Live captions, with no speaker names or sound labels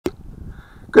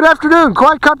Good afternoon,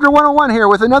 Quadcopter 101 here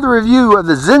with another review of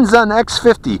the Xinxun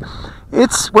X50.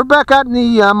 We're back out in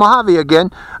the Mojave again.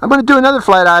 I'm going to do another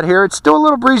flight out here. It's still a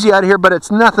little breezy out here, but it's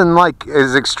nothing like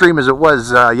as extreme as it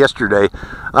was yesterday.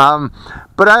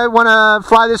 But I want to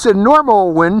fly this in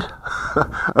normal wind.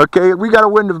 Okay, we got a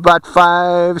wind of about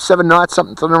 5-7 knots,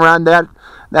 something around that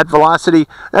velocity.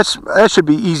 That should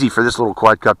be easy for this little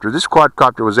quadcopter. This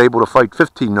quadcopter was able to fight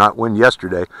 15-knot wind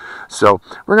yesterday, so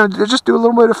we're going to just do a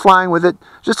little bit of flying with it,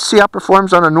 just to see how it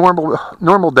performs on a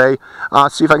normal day.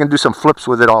 See if I can do some flips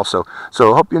with it also.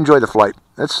 So hope you enjoy the flight.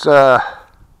 Let's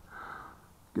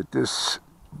get this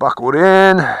buckled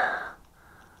in.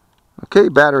 Okay,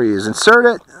 battery is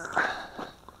inserted.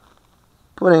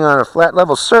 Putting on a flat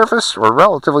level surface, or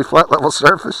relatively flat level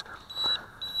surface.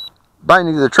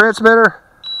 Binding to the transmitter.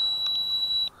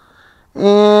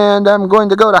 And I'm going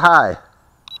to go to high.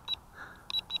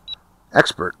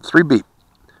 Expert, 3 beep.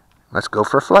 Let's go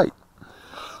for a flight.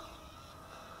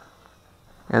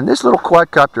 And this little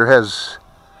quadcopter has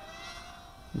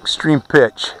extreme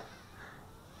pitch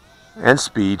and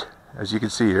speed, as you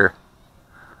can see here.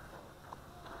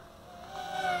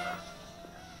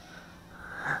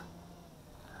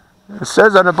 It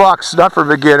says on the box, not for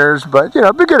beginners, but you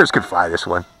know, beginners can fly this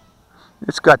one.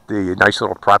 It's got the nice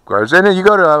little prop guards. And then you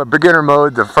go to beginner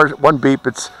mode, the first 1 beep,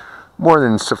 it's more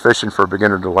than sufficient for a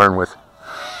beginner to learn with.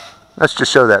 Let's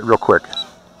just show that real quick.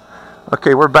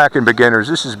 Okay, we're back in beginners.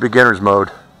 This is beginners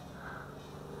mode.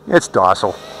 It's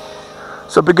docile.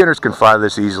 So beginners can fly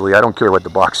this easily. I don't care what the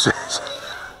box says.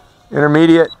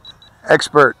 Intermediate,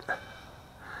 expert.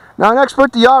 Now in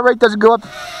expert, the yaw rate doesn't go up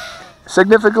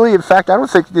significantly. In fact, I don't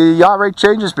think the yaw rate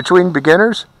changes between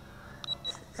beginners,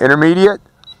 intermediate,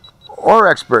 or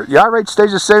expert. Yaw rate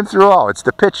stays the same through all. It's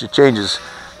the pitch that changes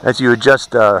as you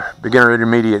adjust beginner,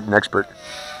 intermediate, and expert.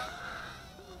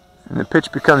 And the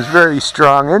pitch becomes very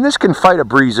strong. And this can fight a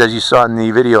breeze, as you saw in the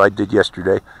video I did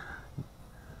yesterday.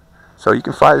 So you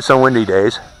can fly this on windy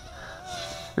days.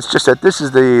 It's just that this is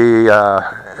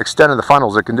the extent of the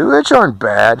funnels it can do, which aren't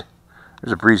bad.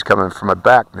 There's a breeze coming from my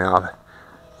back now.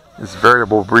 It's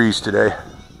variable breeze today.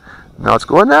 Now it's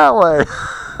going that way.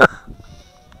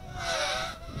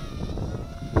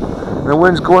 The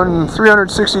wind's going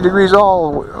 360 degrees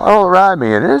all around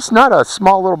me, and it's not a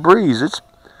small little breeze. It's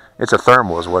a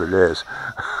thermal is what it is.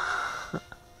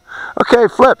 Okay,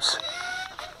 flips.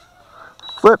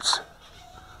 Flips.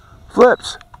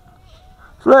 Flips.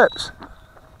 Flips.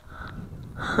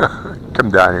 Come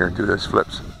down here and do those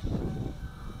flips.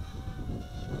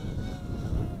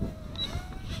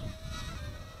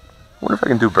 I wonder if I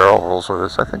can do barrel rolls with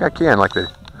this. I think I can, like the...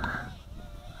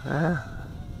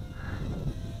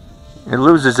 It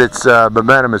loses its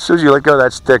momentum as soon as you let go of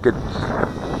that stick.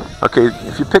 Okay,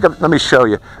 if you pick up, let me show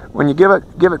you. When you give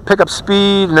it pick up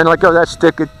speed and then let go of that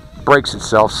stick, it breaks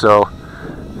itself. So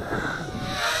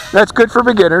that's good for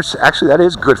beginners. Actually, that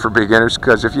is good for beginners,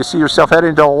 because if you see yourself heading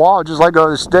into a wall, just let go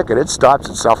of the stick and it stops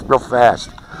itself real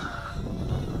fast.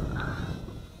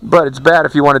 But it's bad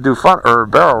if you want to do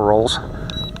barrel rolls,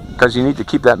 because you need to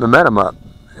keep that momentum up,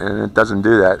 and it doesn't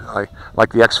do that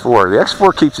like the X4. The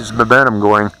X4 keeps its momentum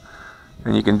going.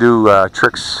 And you can do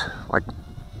tricks like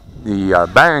the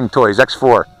Bang Toys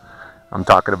X4 I'm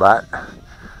talking about.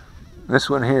 This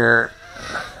one here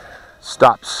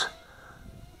stops.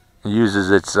 It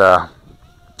uses its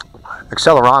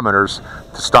accelerometers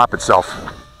to stop itself.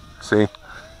 See?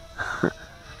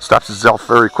 Stops itself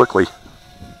very quickly.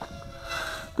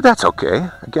 But that's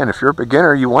okay. Again, if you're a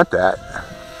beginner, you want that.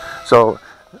 So,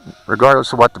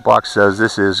 regardless of what the box says,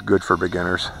 this is good for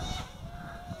beginners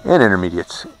and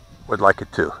intermediates. Would like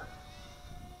it too.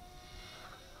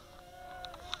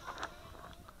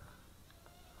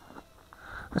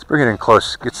 Let's bring it in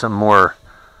close, get some more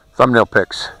thumbnail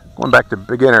pics. Going back to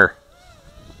beginner,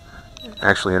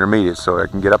 actually intermediate, so I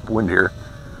can get upwind here.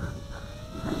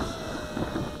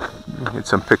 Get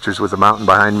some pictures with the mountain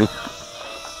behind me.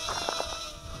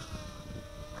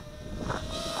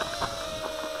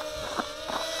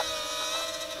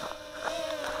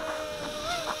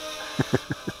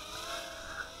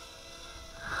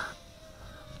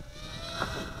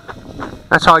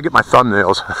 That's how I get my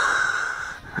thumbnails.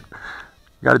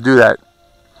 You got to do that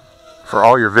for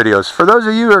all your videos. For those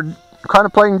of you who are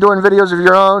contemplating doing videos of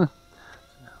your own,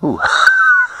 ooh,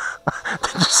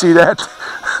 did you see that?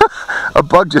 A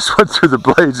bug just went through the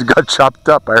blades and got chopped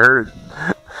up. I heard it.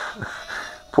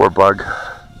 Poor bug.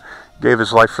 Gave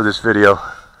his life for this video.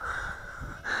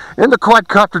 And the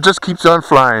quadcopter just keeps on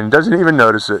flying. Doesn't even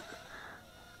notice it.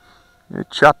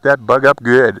 It chopped that bug up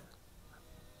good.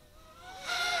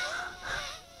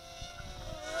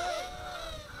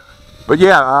 But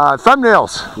yeah,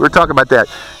 thumbnails. We were talking about that.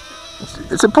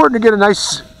 it's important to get a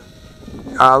nice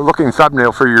looking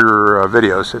thumbnail for your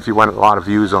videos if you want a lot of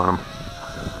views on them.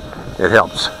 It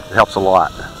helps a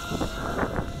lot.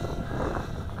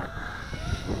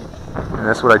 And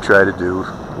that's what I try to do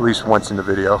at least once in the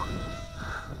video.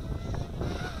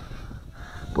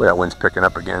 Boy, that wind's picking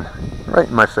up again, right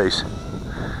in my face.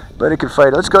 But it can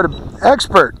fight. Let's go to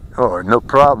expert. Oh, no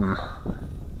problem.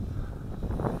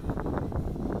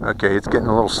 Okay, it's getting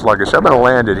a little sluggish. I'm going to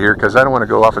land it here because I don't want to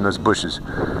go off in those bushes.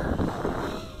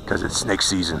 Because it's snake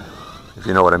season, if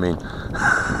you know what I mean.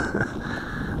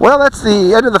 Well, that's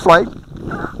the end of the flight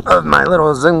of my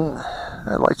little Xing.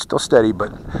 That light's still steady,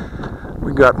 but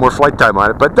we got more flight time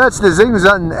on it. But that's the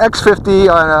Xinxun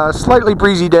X50 on a slightly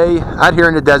breezy day out here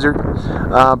in the desert.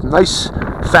 Nice,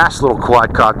 fast little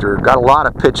quadcopter. Got a lot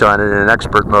of pitch on it in an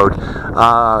expert mode.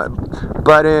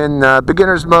 But in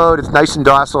beginner's mode, it's nice and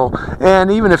docile.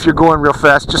 And even if you're going real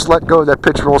fast, just let go of that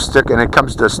pitch roll stick and it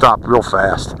comes to a stop real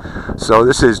fast. So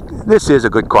this is a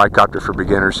good quadcopter for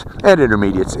beginners and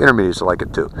intermediates. Intermediates like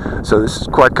it too. So this is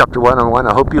Quadcopter 101.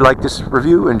 I hope you like this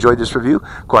review, enjoyed this review.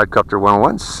 Quadcopter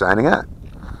 101 signing out.